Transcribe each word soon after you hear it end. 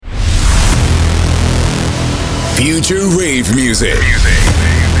Future rave music.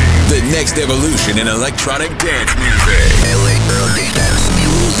 The next evolution in electronic dance music. Electronic dance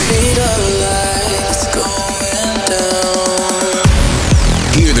music.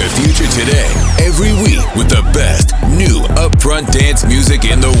 Hear the future today, every week with the best new upfront dance music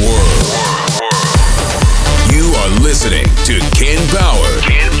in the world. You are listening to Ken Bauer.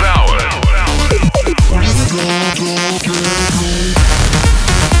 Ken Bauer.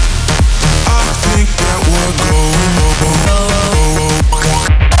 I think that we're going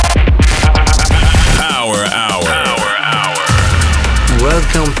Power Hour.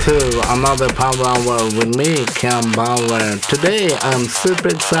 Welcome to another Power Hour with me, Ken Bauer. Today I'm super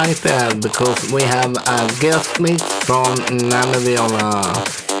excited because we have a guest mix from Nanoviola.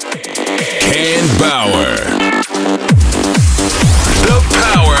 Ken Bauer. The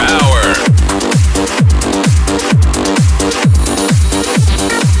Power Hour.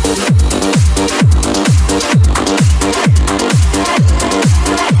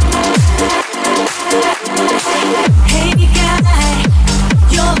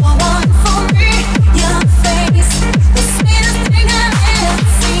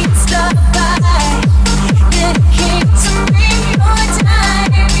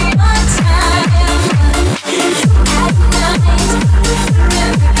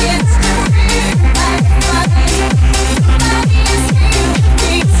 Yeah.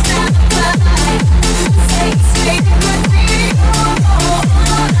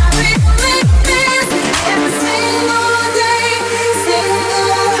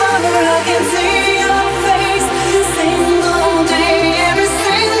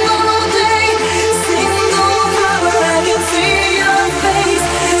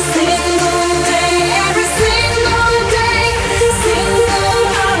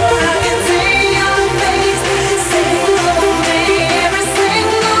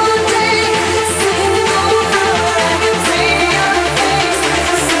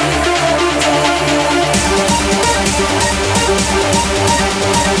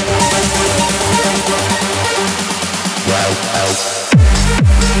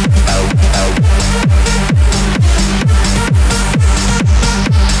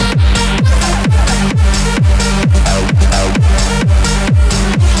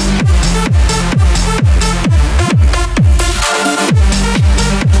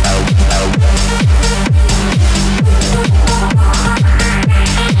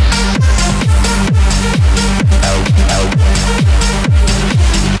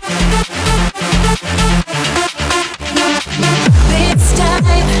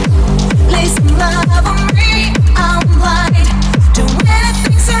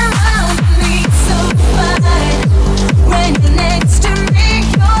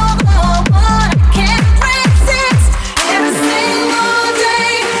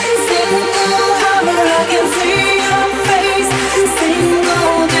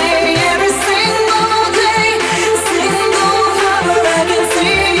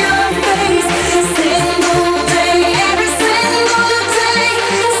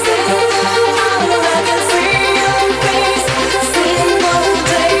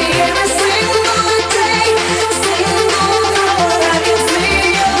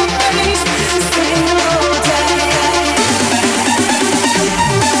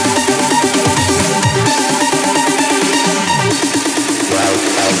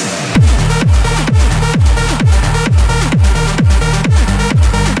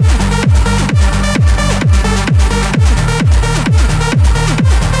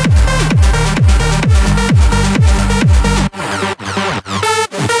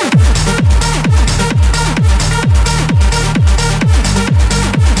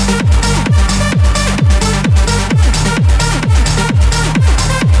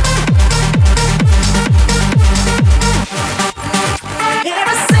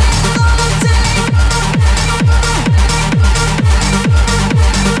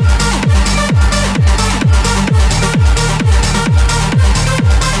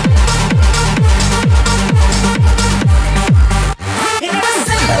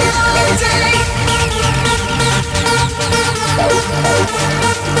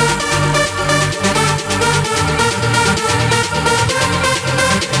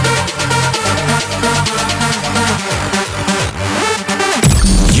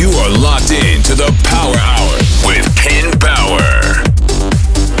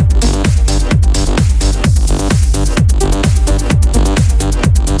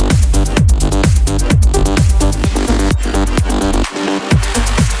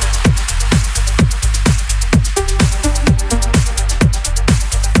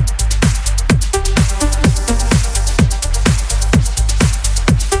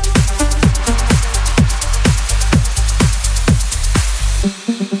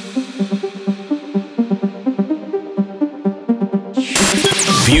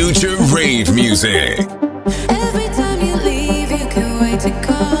 rave music. Every time you leave, you can wait to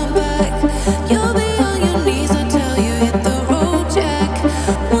come back. You'll be on your knees, I tell you, hit the road, Jack.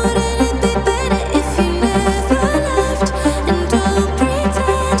 Wouldn't it be better if you never left? And don't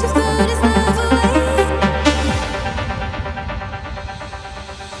pretend your third is never late.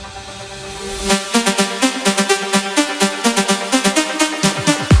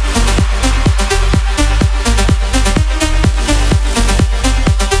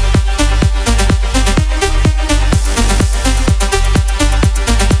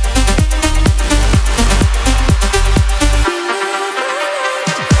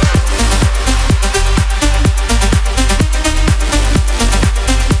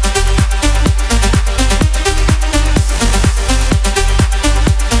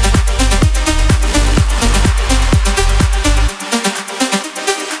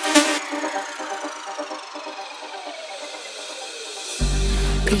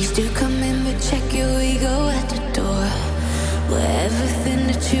 Please do come in, but check your ego at the door. We're everything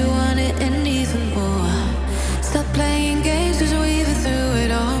that you wanted and even more. Stop playing games, cause we've been through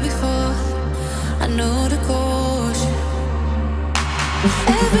it all before. I know the course.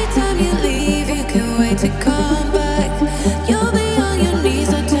 Every time you leave, you can wait to come back. You'll be on your knees,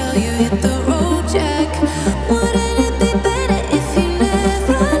 I tell you, hit the road, Jack. Wouldn't it be better if you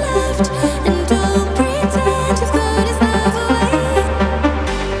never left? And don't pretend your third is never late.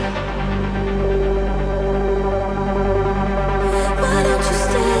 Why don't you stay? Why don't you?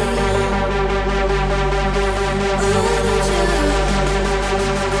 Don't pretend your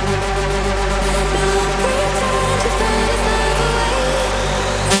third is never late.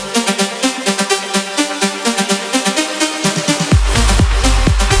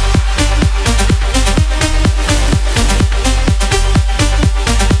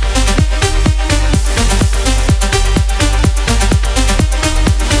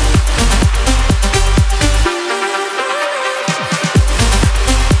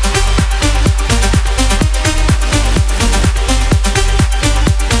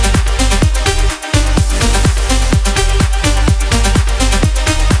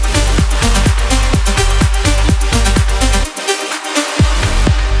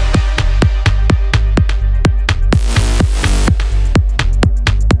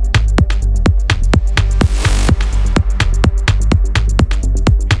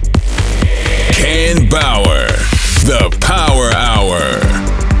 Ken Bauer, the Power Hour.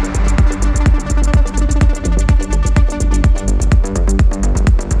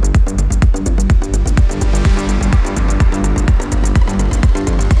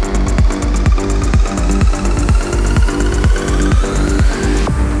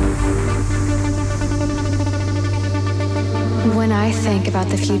 When I think about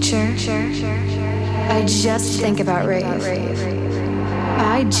the future, I just think about rave.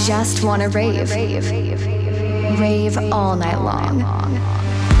 I just want to rave. Rave all night long.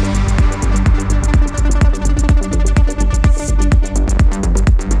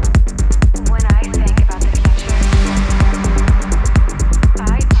 When I think about the future,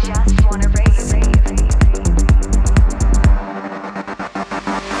 I just want to rave.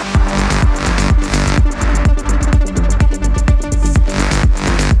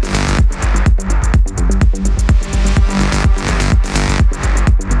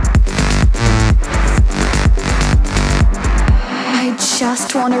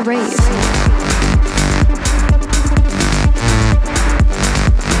 Just want to rave.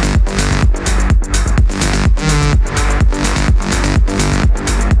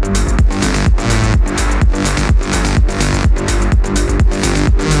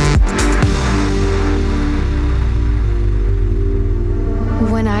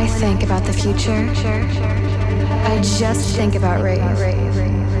 When I think about the future, I just think about rave.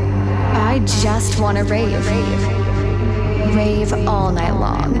 I just want to rave. Rave all night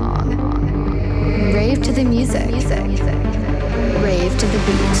long. Rave to the music. Rave to the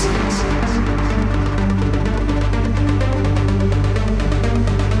beat.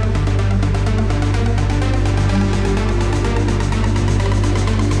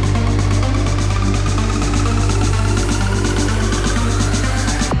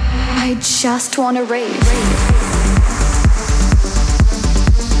 I just want to rave.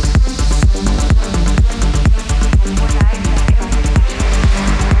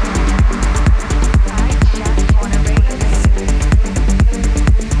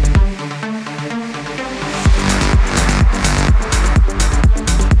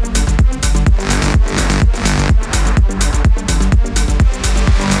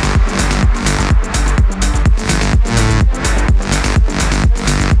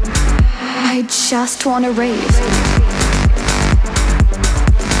 just wanna rave.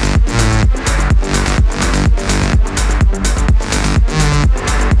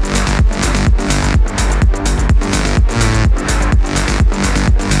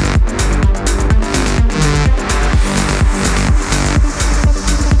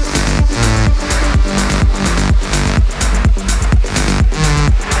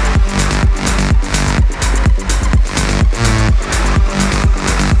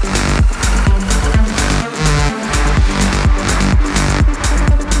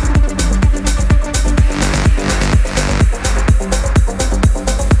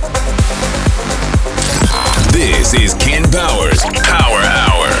 This is Ken Bauer's Power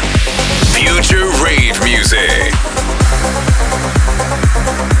Hour. Future rave music.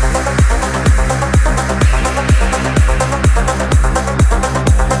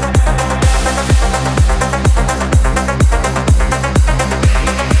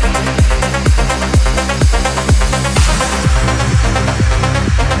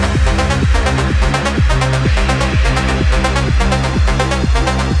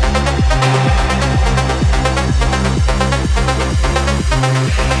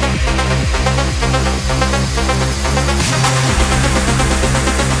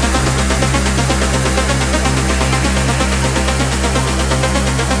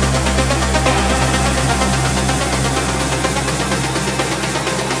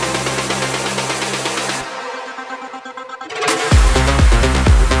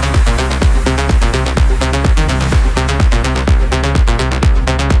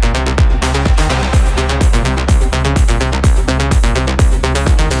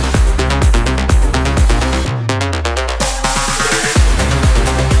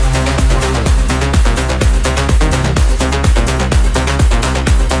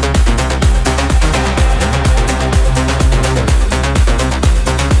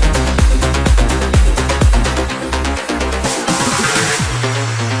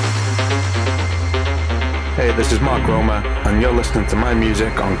 This is Mark Roma, and you're listening to my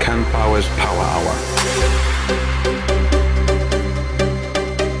music on Ken Power's Power Hour.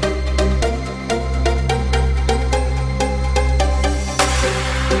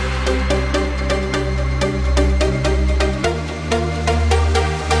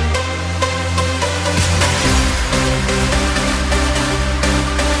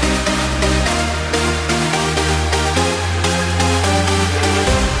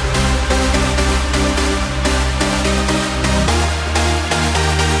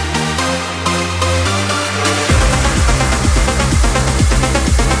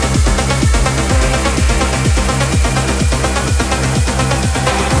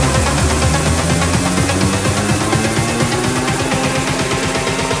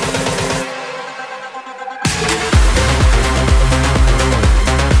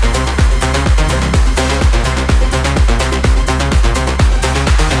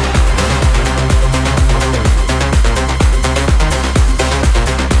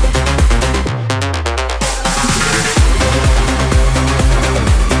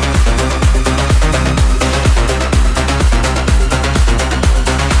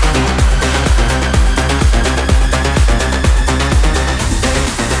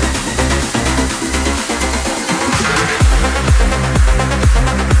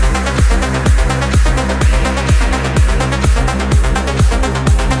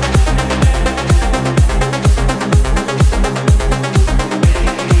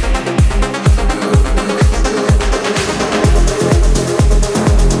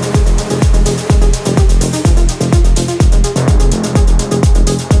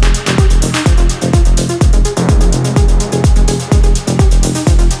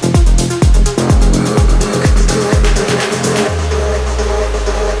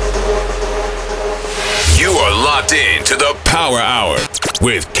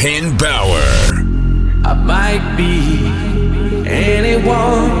 With Ken Bauer. I might be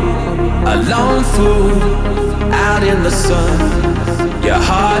anyone, a lone fool out in the sun. Your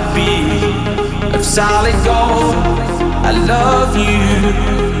heartbeat of solid gold. I love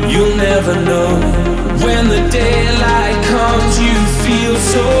you, you'll never know. When the daylight comes, you feel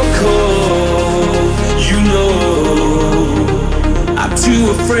so cold. You know I'm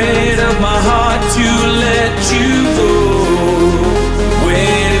too afraid of my heart to let you go.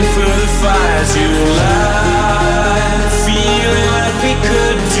 Waiting for the fire to light, feeling like we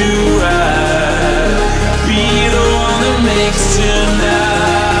could do right. Be the one that makes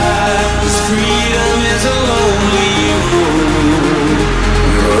tonight. 'Cause freedom is a lonely road.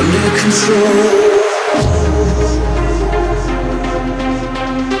 You're under control.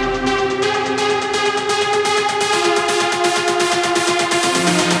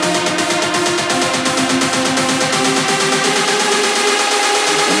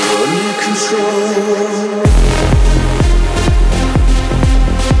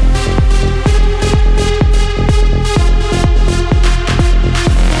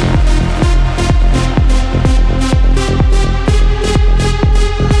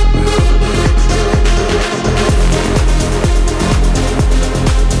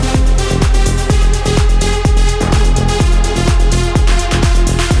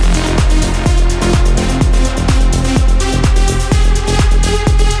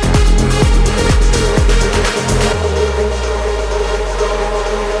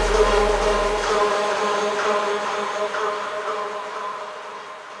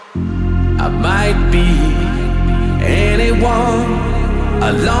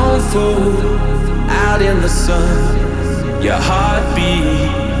 long for out in the sun. Your heartbeat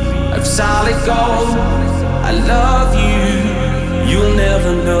of solid gold. I love you, you'll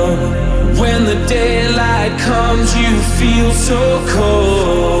never know. When the daylight comes, you feel so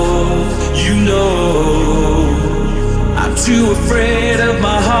cold. You know I'm too afraid of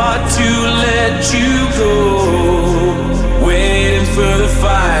my heart to let you go. Waiting for the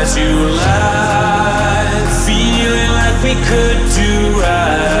fires you light, feeling like we could do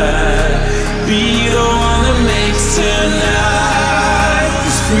right. Be the one that makes tonight.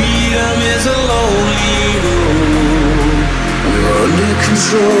 'Cause freedom is a lonely road. We're under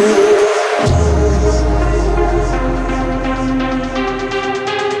control.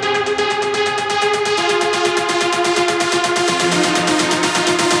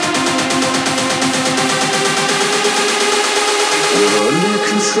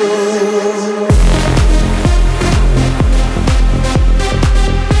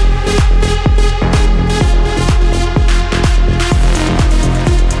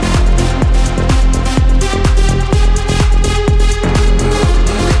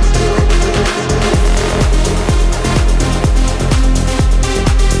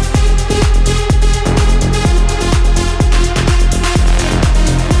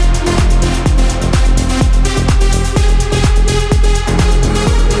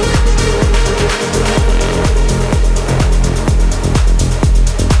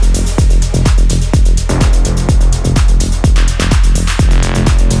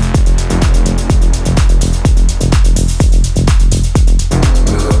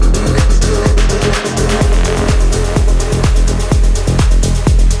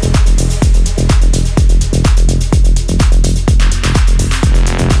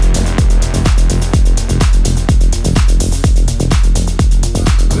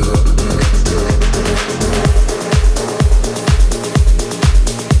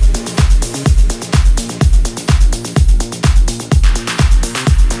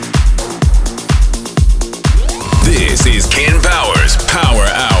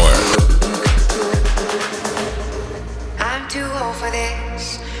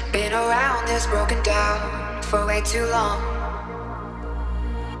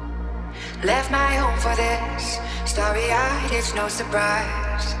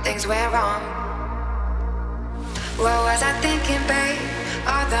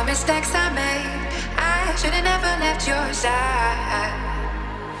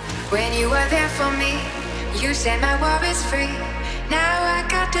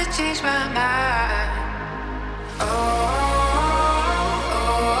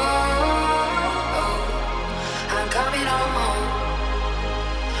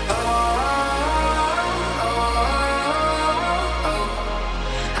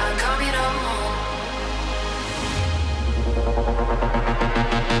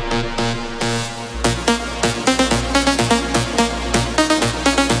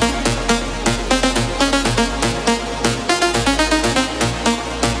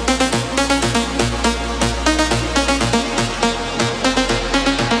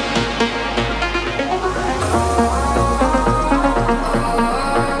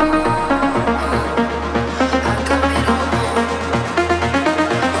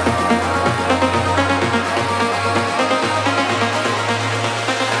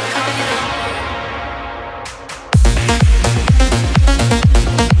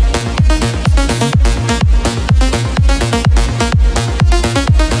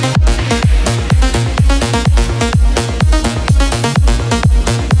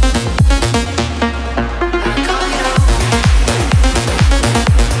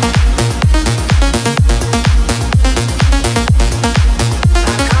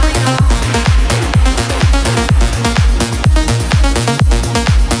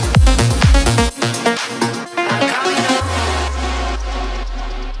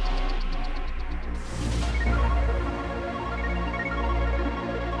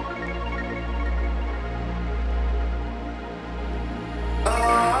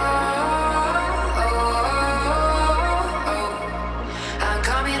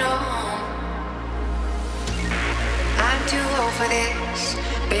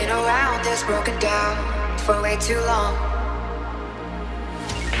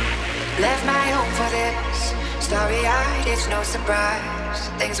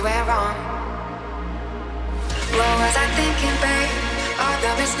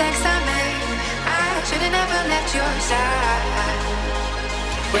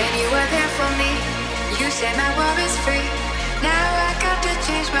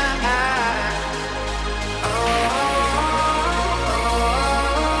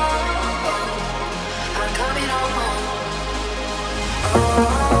 Oh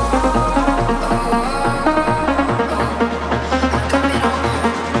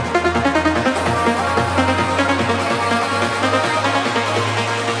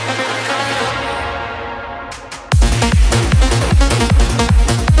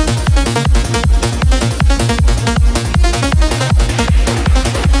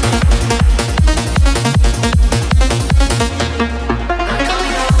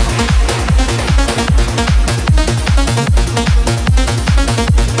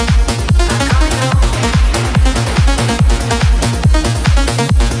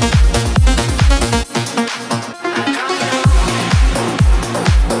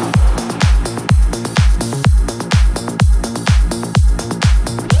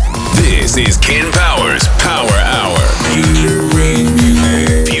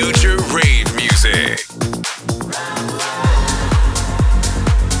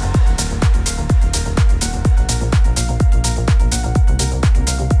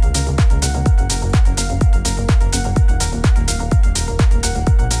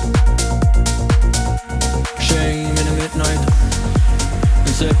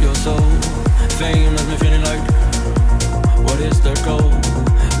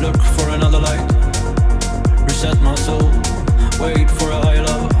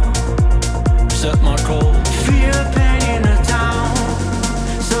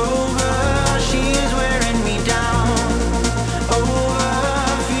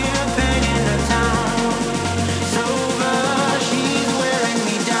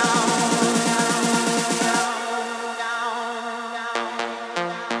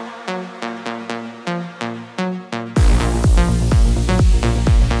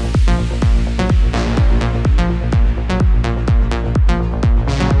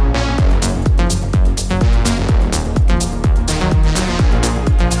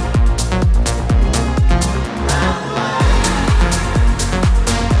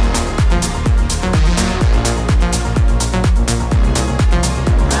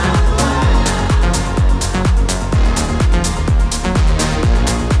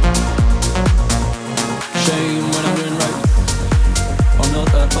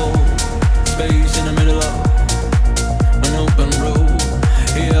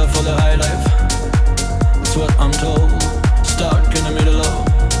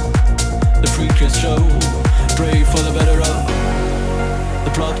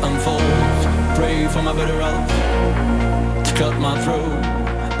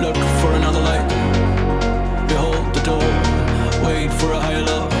Look for another light. Behold the door. Wait for a higher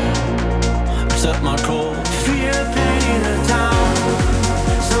love. Accept my call. Fear, pain in the town.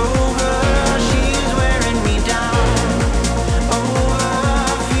 Sober, she's wearing me down.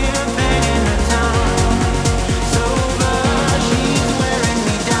 Oh, fear, pain in the town. Sober, she's wearing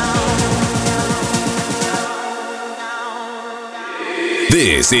me down.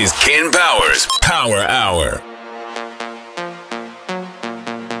 This is Ken Bauer's Power Hour.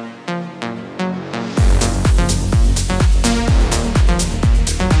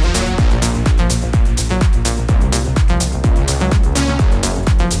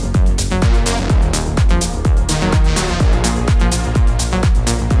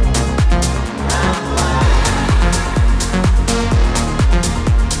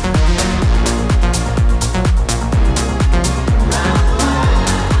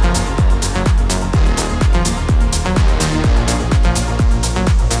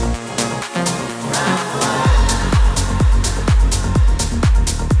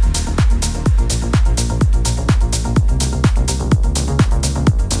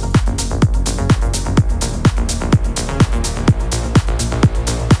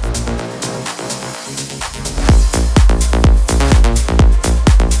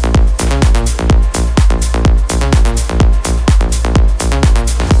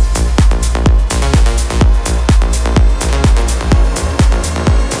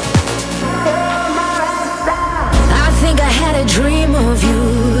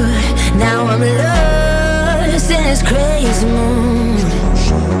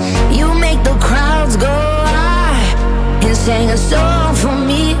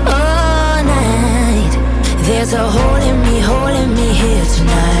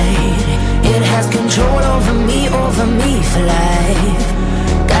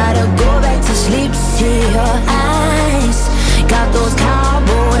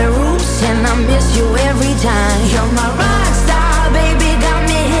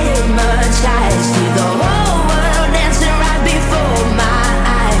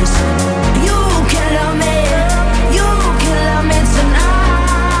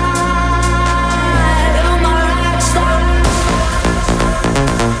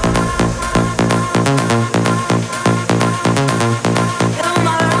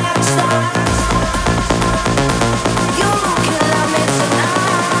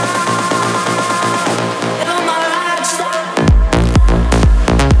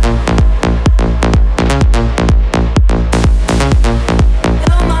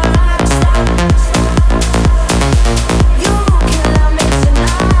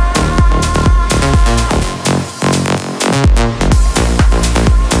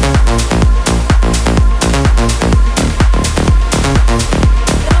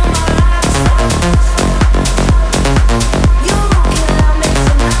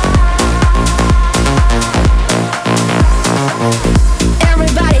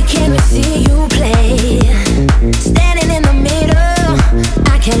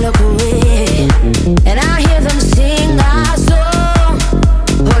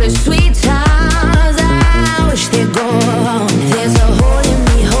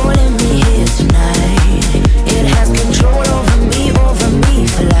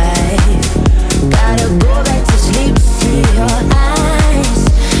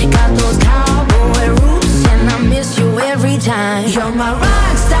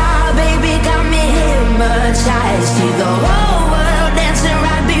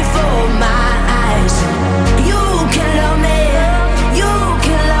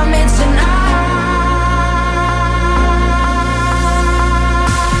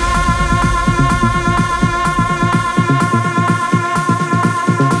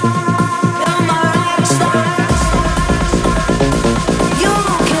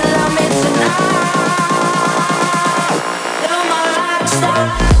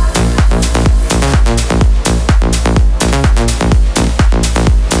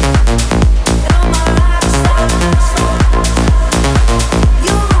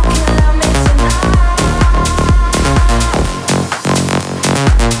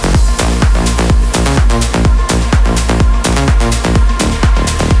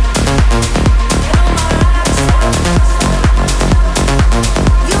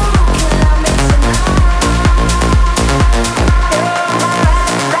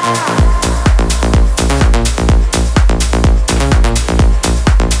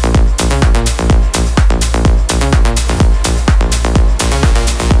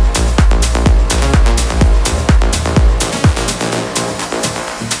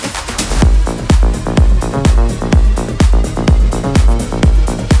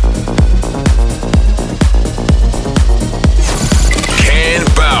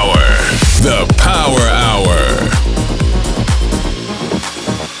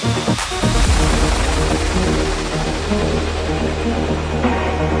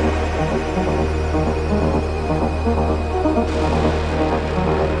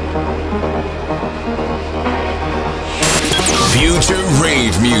 Future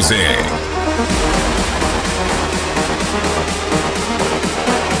rave music.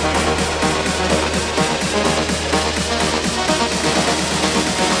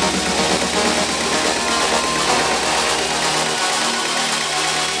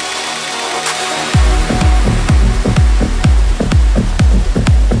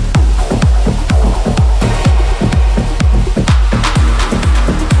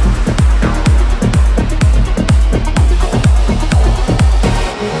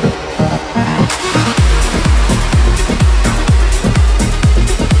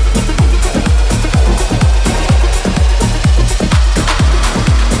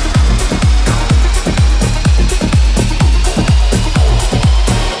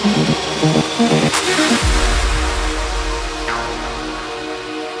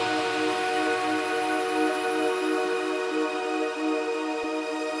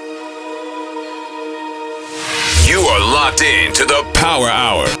 You are locked in to the Power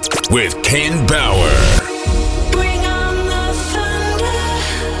Hour with Ken Bauer. Bring on the thunder.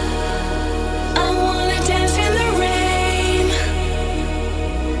 I wanna dance in the rain.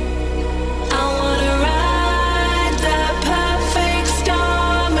 I wanna ride the perfect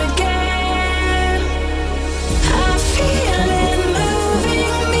storm again. I feel it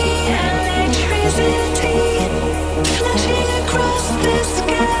moving me, electricity flashing across the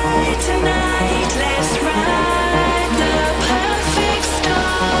sky tonight. Let's ride the perfect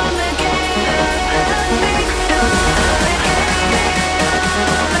storm again. Perfect storm again.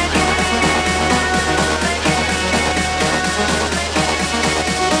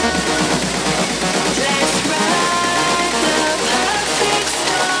 Let's ride the perfect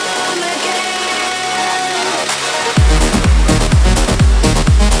storm again.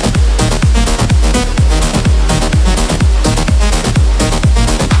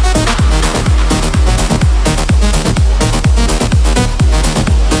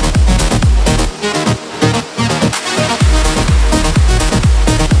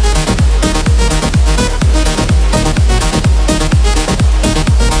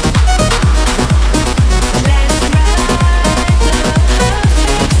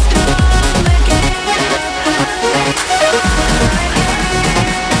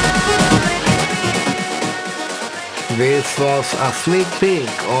 This was a sneak peek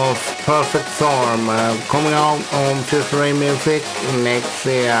of Perfect Storm coming out on Future Rave Music next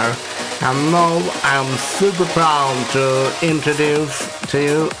year. And now I'm super proud to introduce to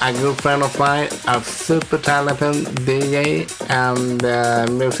you a good friend of mine, a super talented DJ and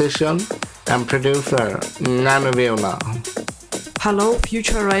musician and producer, Nanoviola. Hello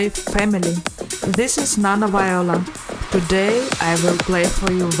Future Rave family, this is Nanoviola. Today I will play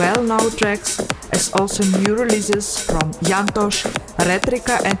for you well-known tracks as also new releases from Jantosh,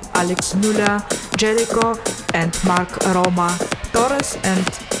 Retrika and Alex Muller, Jericho and Mark Roma, Torres and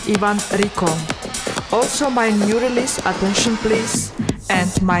Ivan Rico. Also my new release Attention Please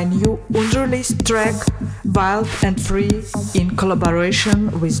and my new unreleased track Wild and Free in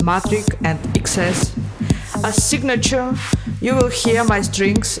collaboration with Matrix and XS. As signature, you will hear my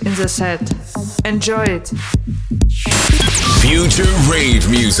strings in the set. Enjoy it! Future rave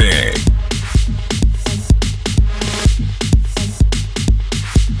music.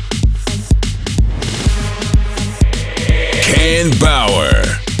 Ken Bauer.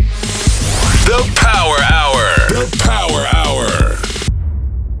 The Power Hour. The Power Hour.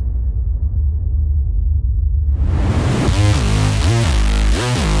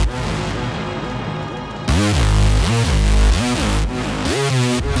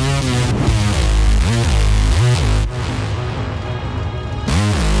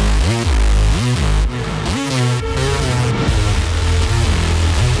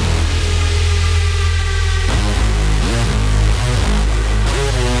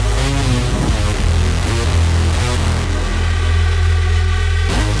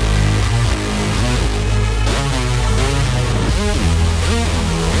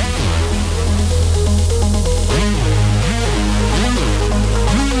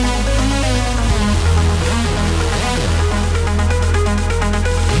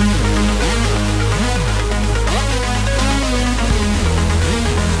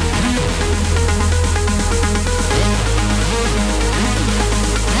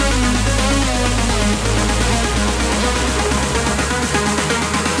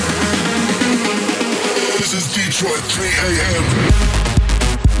 Detroit, 3 a.m.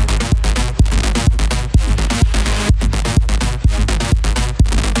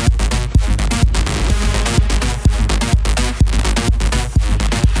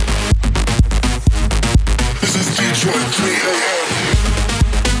 This is Detroit, 3 a.m.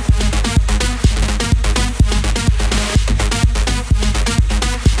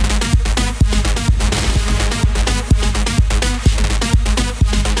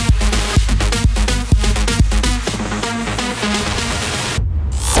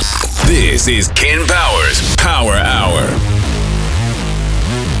 This is Ken Bauer's Power Hour.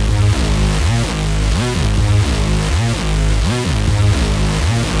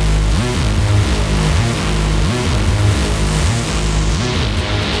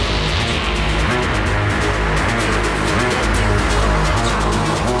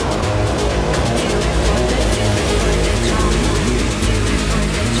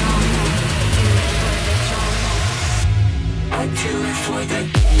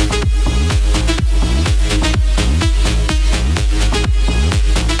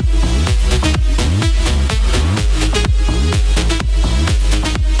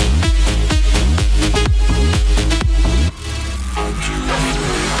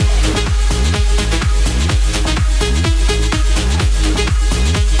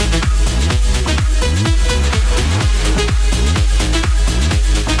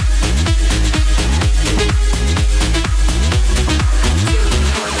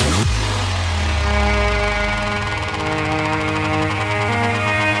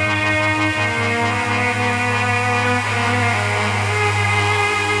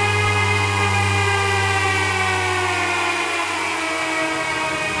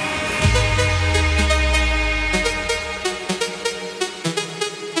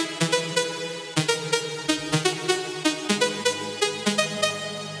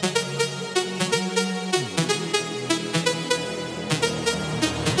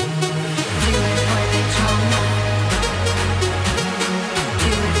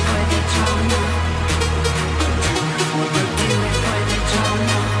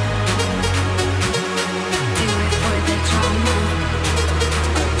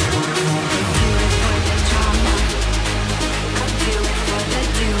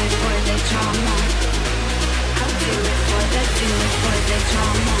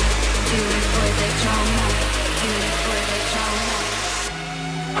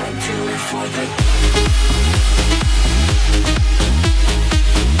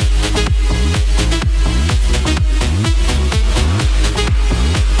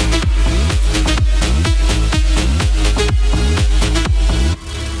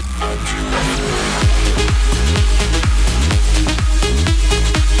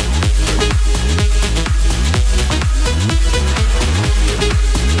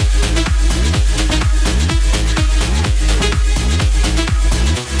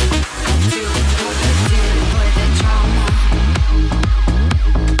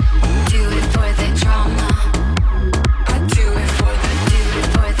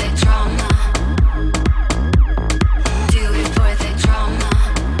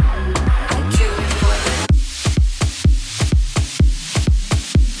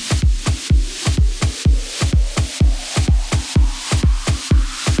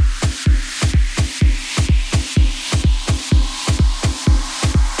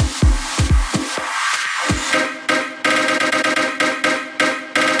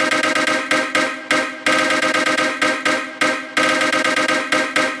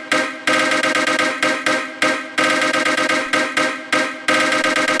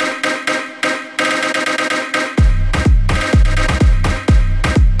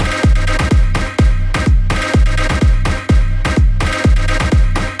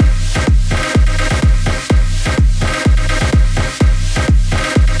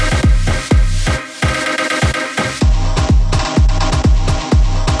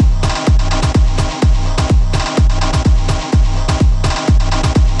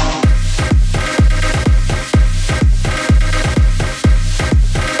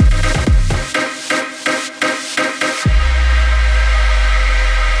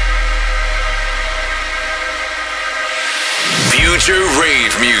 Future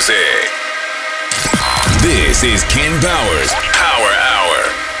rave music. This is Ken Bauer's Power Hour.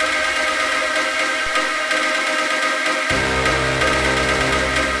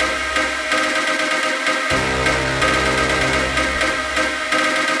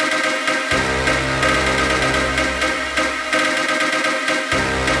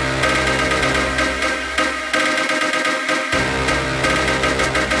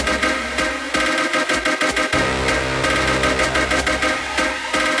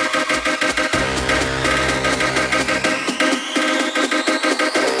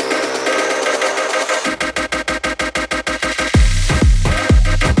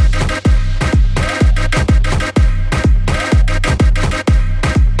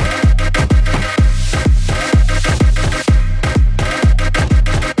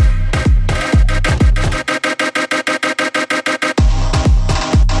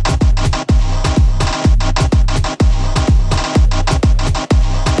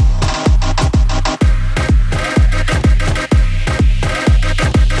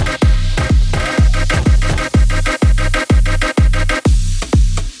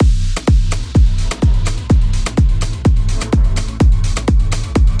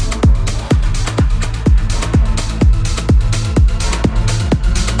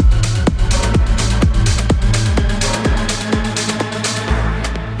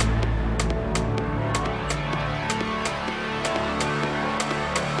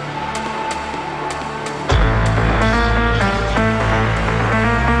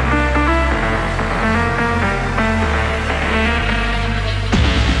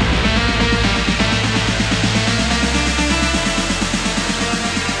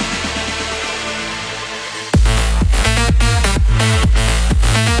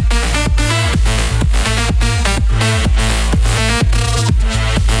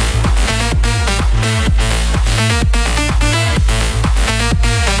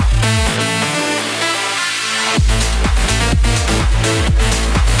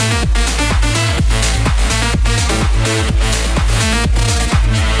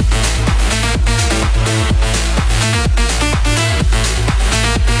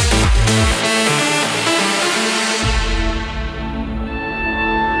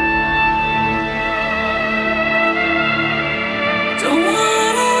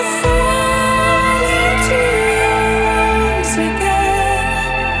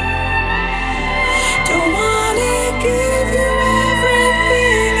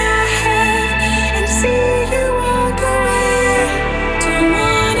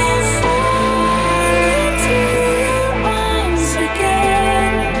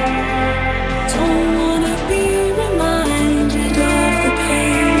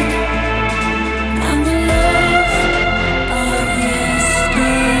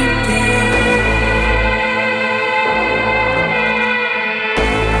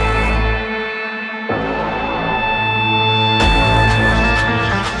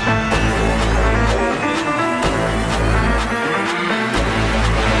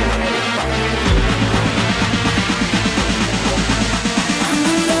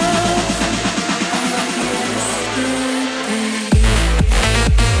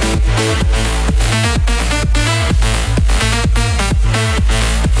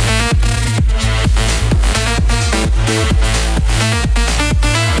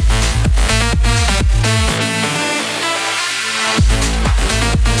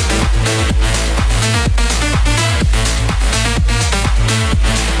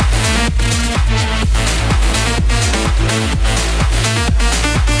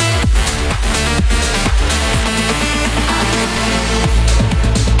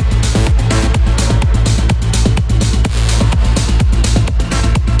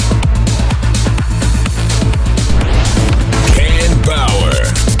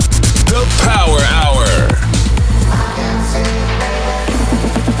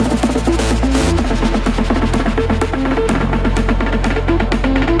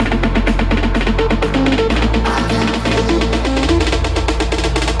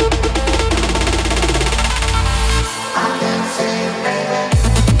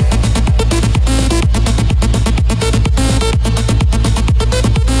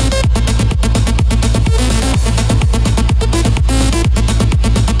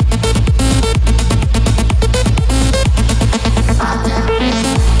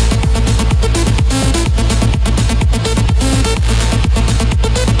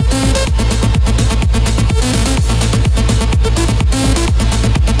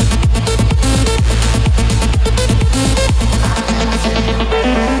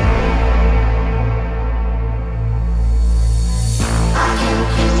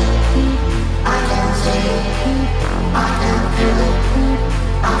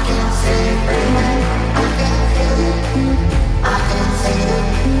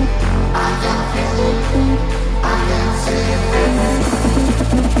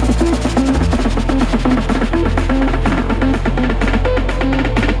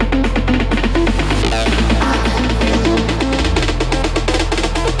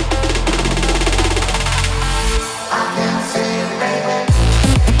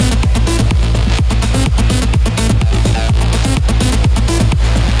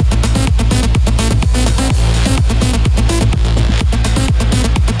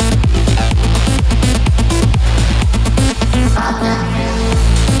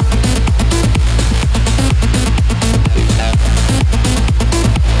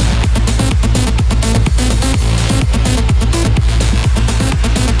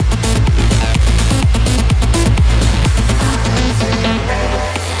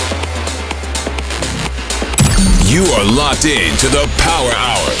 locked in to the Power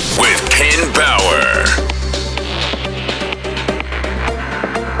Hour with Ken Bauer.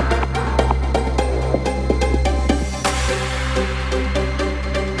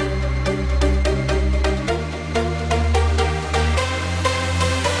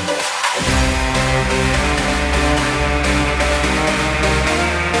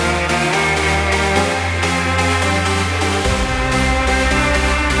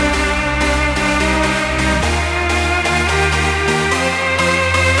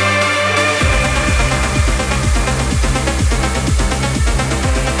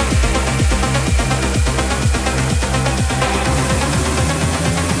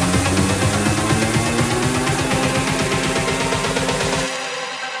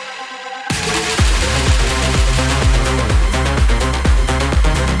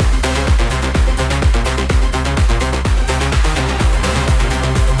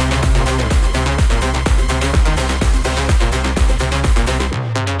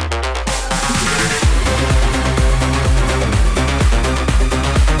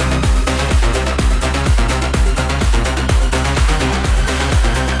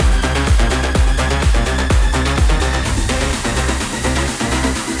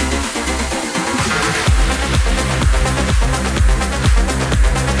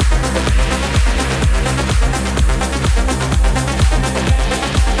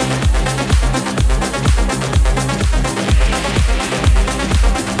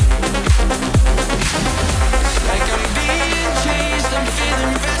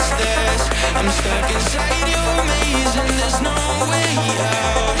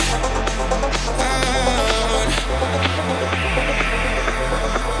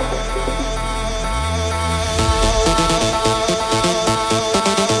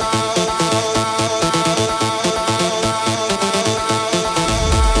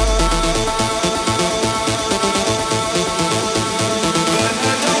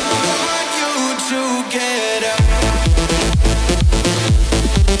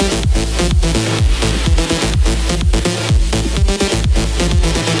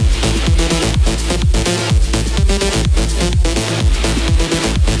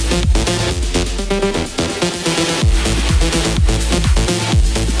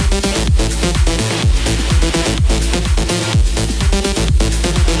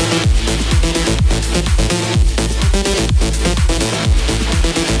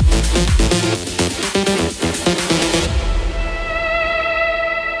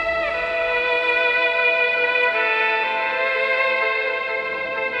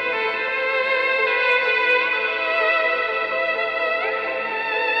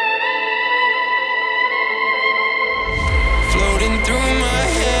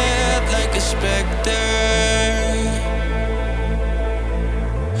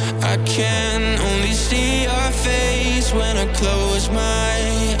 I can only see your face when I close my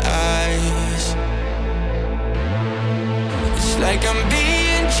eyes. It's like I'm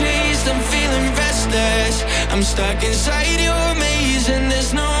being chased, I'm feeling restless. I'm stuck inside your maze and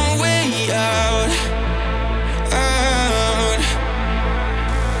there's no way out.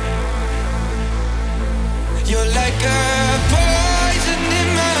 You're like a poison in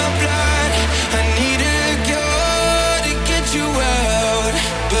my blood. I need a cure to get you out,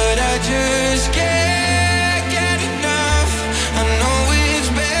 but I just can't get enough. I know it's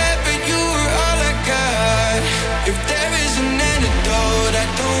bad, but you were all I got. If there is an antidote I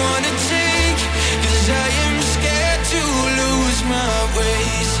don't wanna take, 'cause I am scared to lose my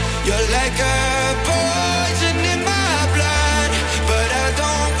ways. You're like a poison in my blood, but I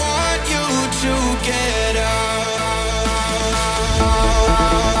don't want you to get out.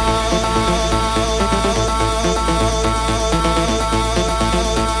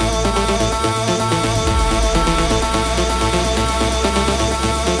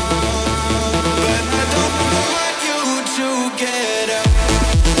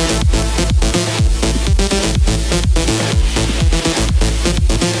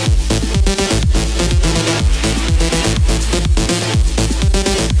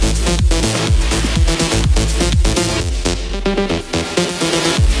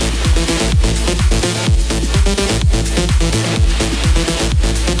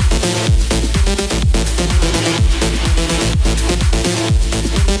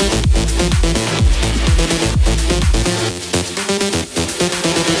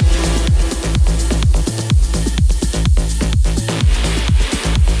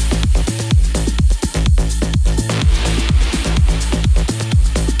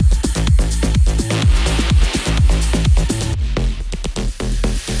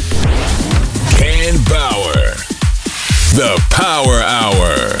 Bauer, the Power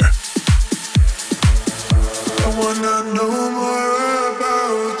Hour. I wanna know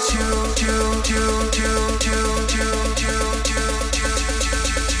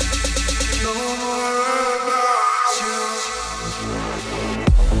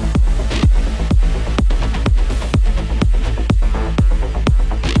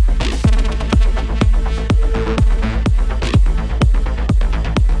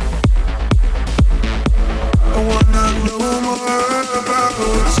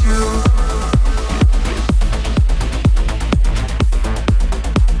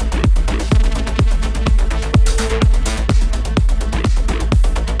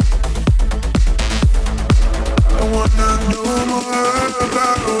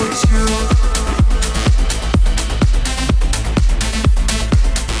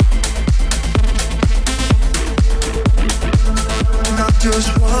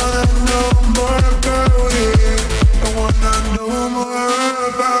wanna know more about it. I wanna know more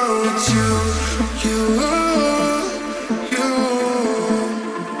about you. You.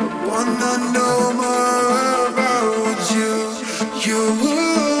 Wanna know more about you. You.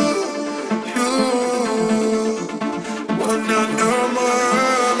 Wanna know more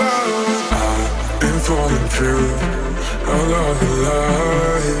about. I've been falling through all of the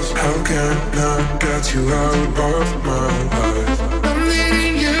lies. How can I get you out of my life? I'm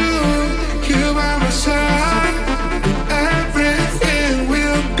needing you, you by my side. Everything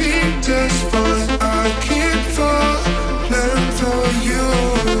will be just fine. I keep falling for you.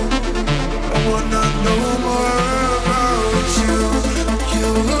 I wanna know more about you. You.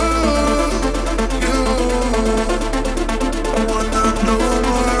 I wanna know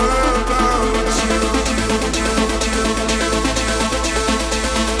more about you.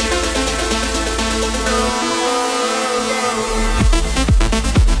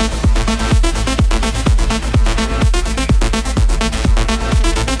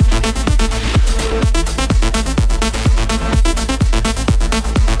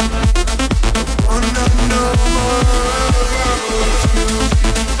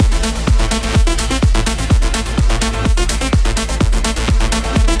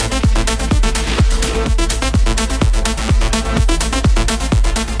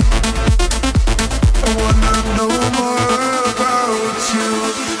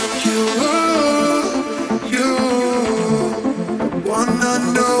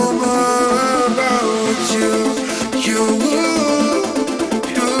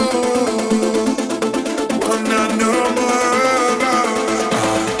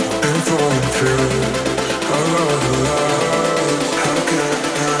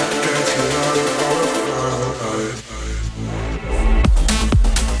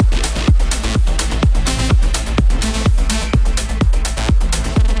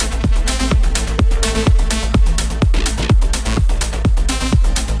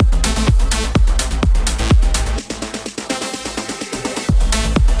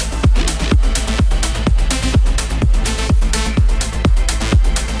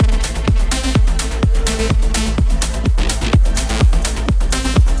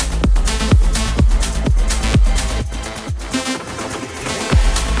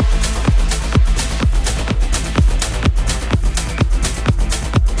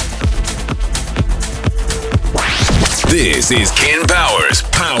 This is Ken Bauer's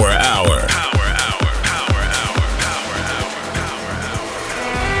Power Hour.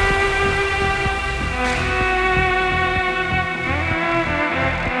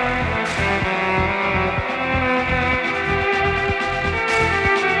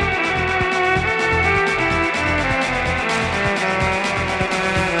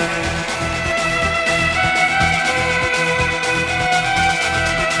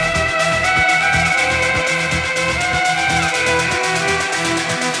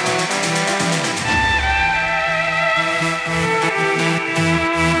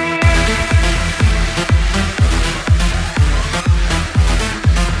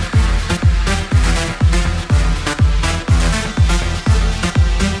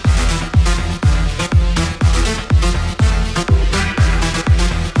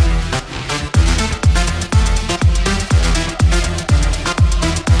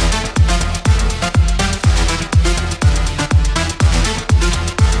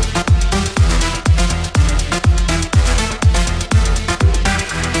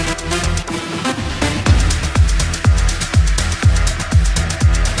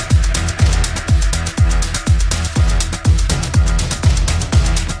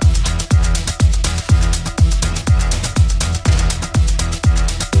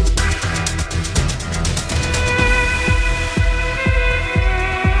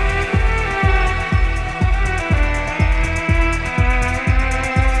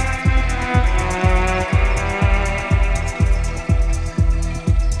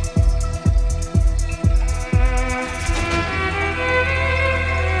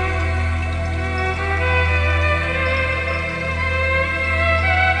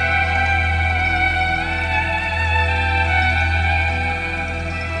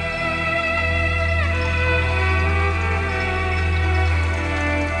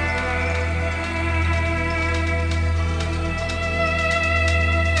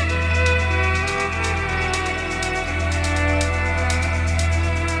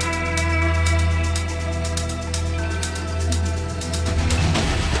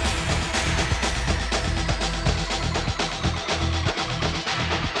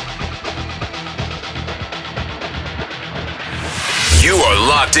 You are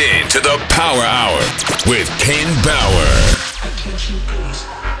locked in to the Power Hour with Ken Bauer. Attention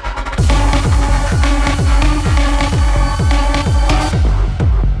please.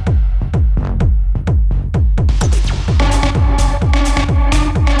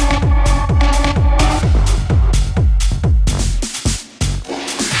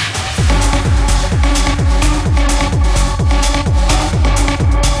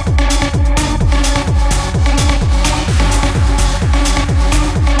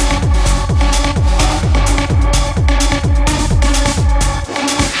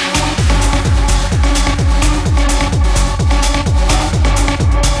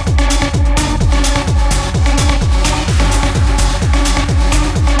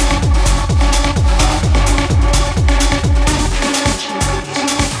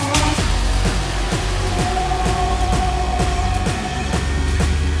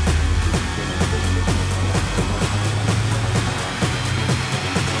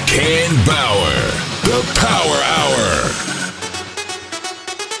 Ken Bauer, the Power Hour.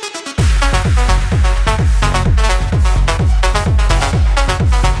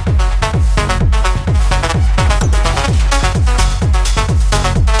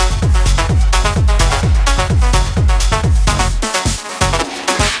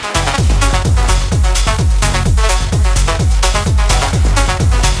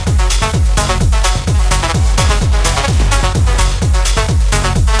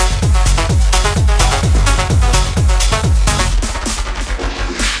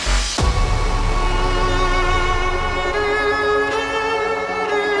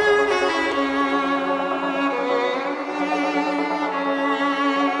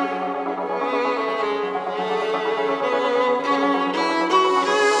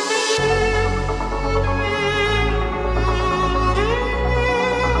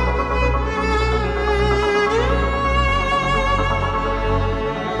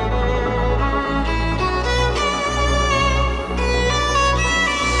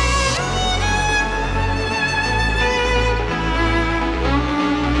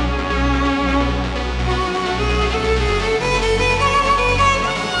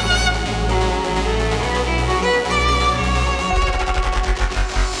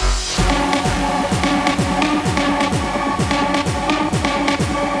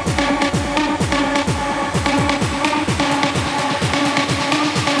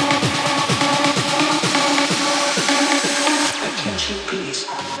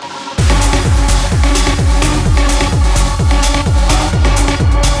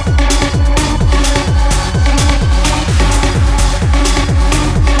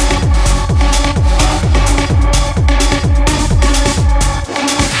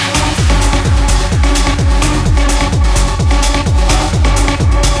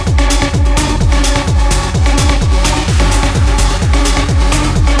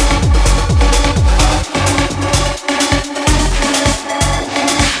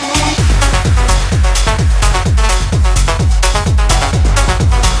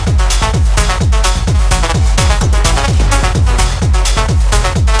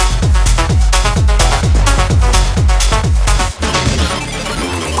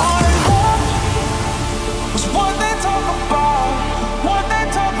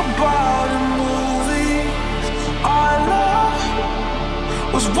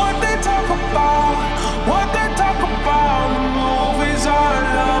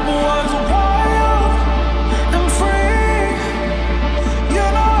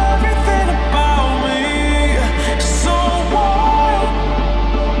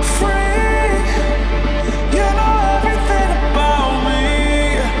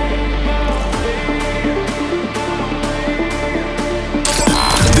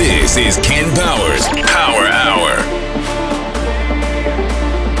 This is Ken Bauer's Power Hour.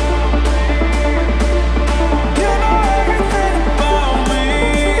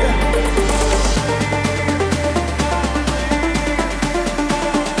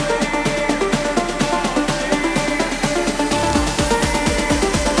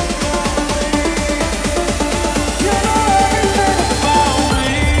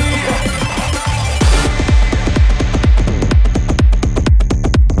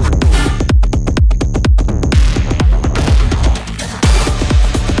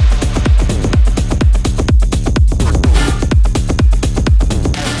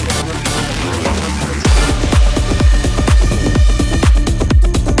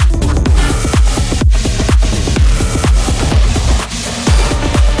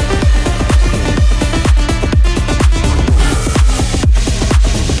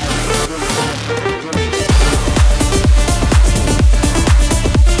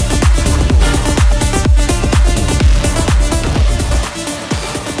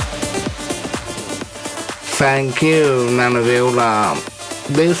 Thank you, Nanoviola.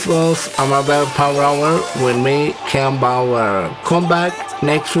 this was another Power Hour with me, Ken Bauer. Come back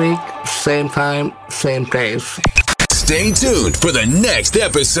next week, same time, same place. Stay tuned for the next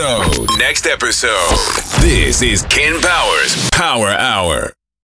episode. This is Ken Bauer's Power Hour.